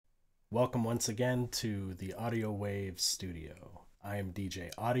Welcome once again to the Oddiowave studio. I am DJ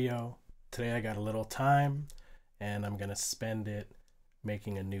Audio. Today I got a little time and I'm gonna spend it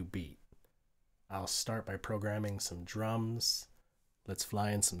making a new beat. I'll start by programming some drums. Let's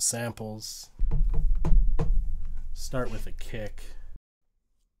fly in some samples. Start with a kick.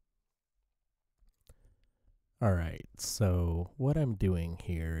 Alright, so what I'm doing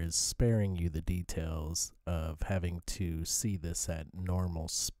here is sparing you the details of having to see this at normal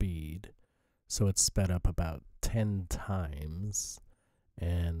speed. So it's sped up about 10 times.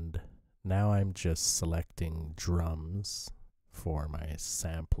 And now I'm just selecting drums for my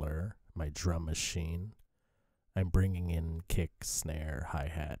sampler, my drum machine. I'm bringing in kick, snare,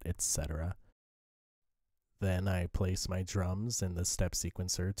 hi-hat, etc. Then I place my drums in the step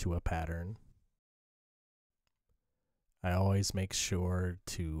sequencer to a pattern. I always make sure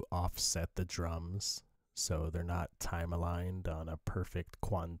to offset the drums so they're not time aligned on a perfect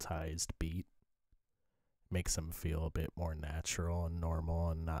quantized beat. Makes them feel a bit more natural and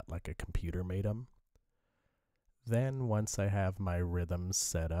normal and not like a computer made them. Then once I have my rhythms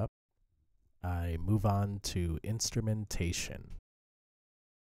set up, I move on to instrumentation.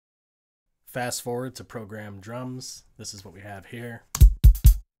 Fast forward to program drums. This is what we have here.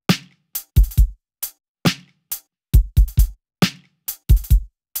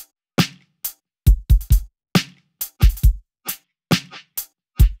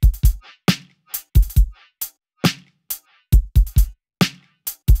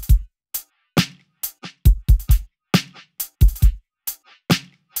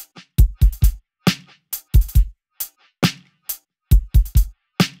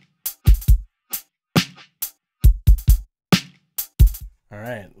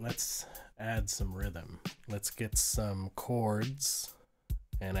 Alright, let's add some rhythm. Let's get some chords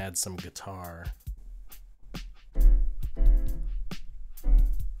and add some guitar.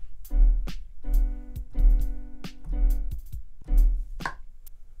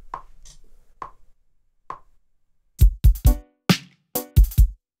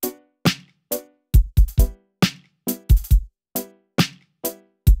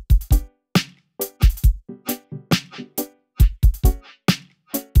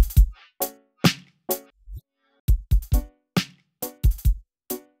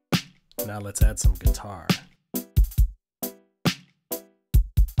 Now let's add some guitar.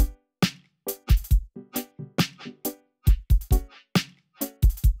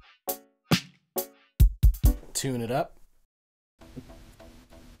 Tune it up.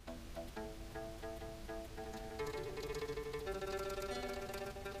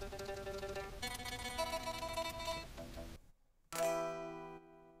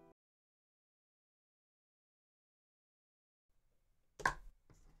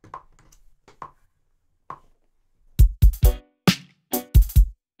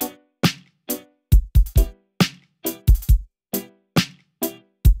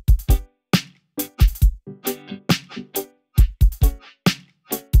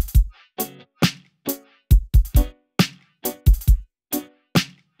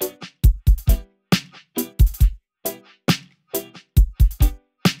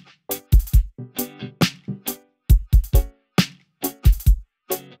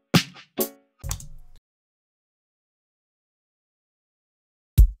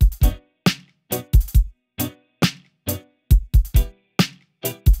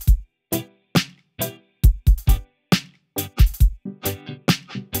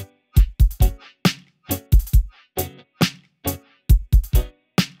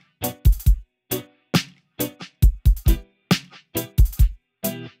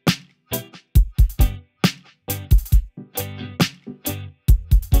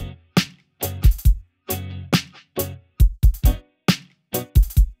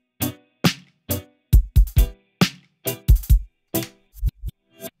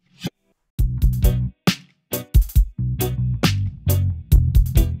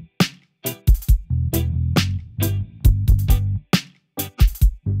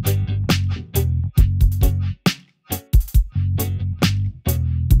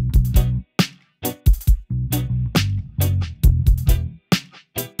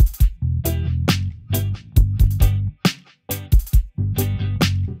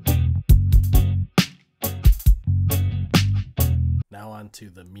 Now onto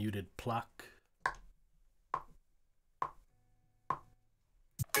the muted pluck.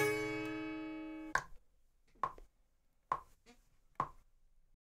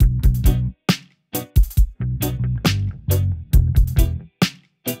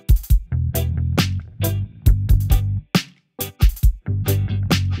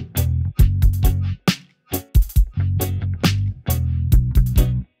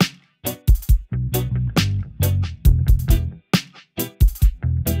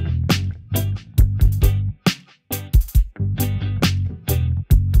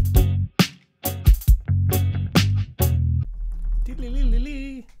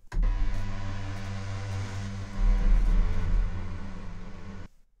 Lee.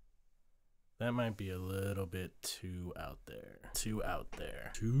 That might be a little bit too out there. Too out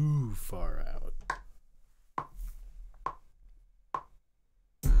there. Too far out.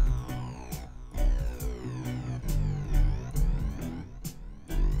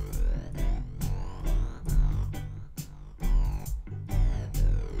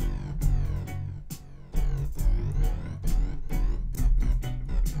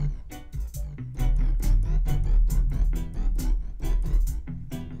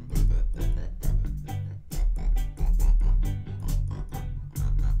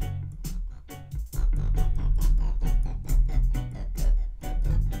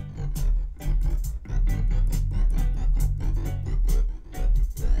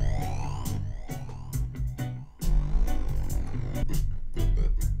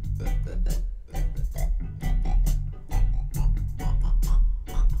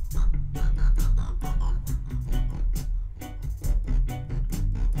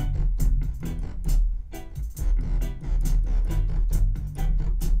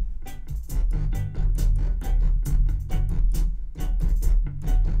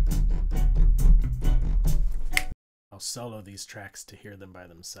 Solo these tracks to hear them by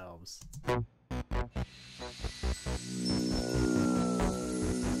themselves.